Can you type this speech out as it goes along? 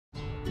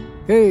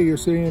Hey, you're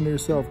saying to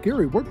yourself,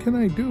 Gary, what can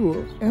I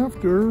do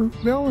after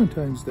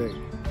Valentine's Day?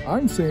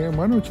 I'm saying,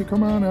 why don't you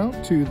come on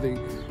out to the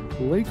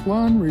Lake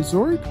Lawn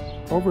Resort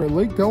over at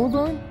Lake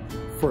Delavan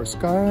for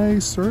Sky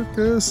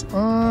Circus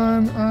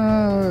on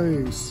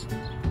Ice.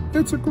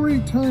 It's a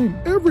great time.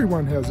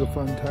 Everyone has a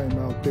fun time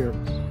out there.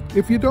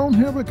 If you don't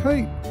have a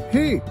kite,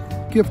 hey,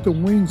 Gift of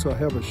Wings will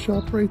have a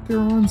shop right there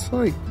on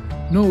site.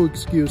 No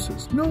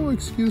excuses, no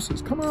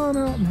excuses. Come on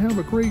out and have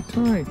a great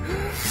time.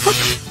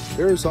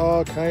 There's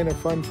all kind of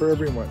fun for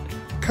everyone.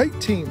 Kite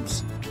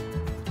teams,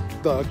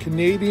 the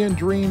Canadian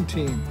Dream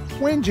Team,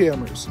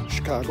 Windjammers,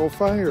 Chicago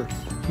Fire.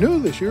 New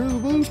this year, the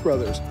Blues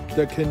Brothers,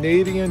 the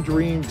Canadian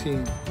Dream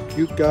Team.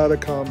 You've got to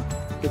come.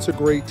 It's a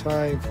great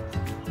time.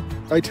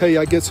 I tell you,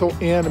 I get so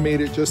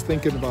animated just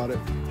thinking about it.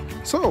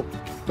 So,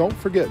 don't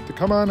forget to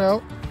come on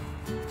out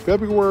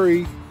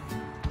February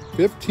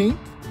 15th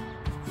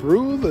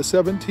through the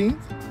 17th,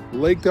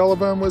 Lake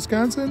Delavan,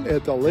 Wisconsin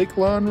at the Lake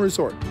Lawn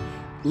Resort.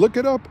 Look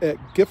it up at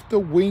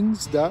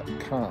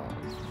giftofwings.com.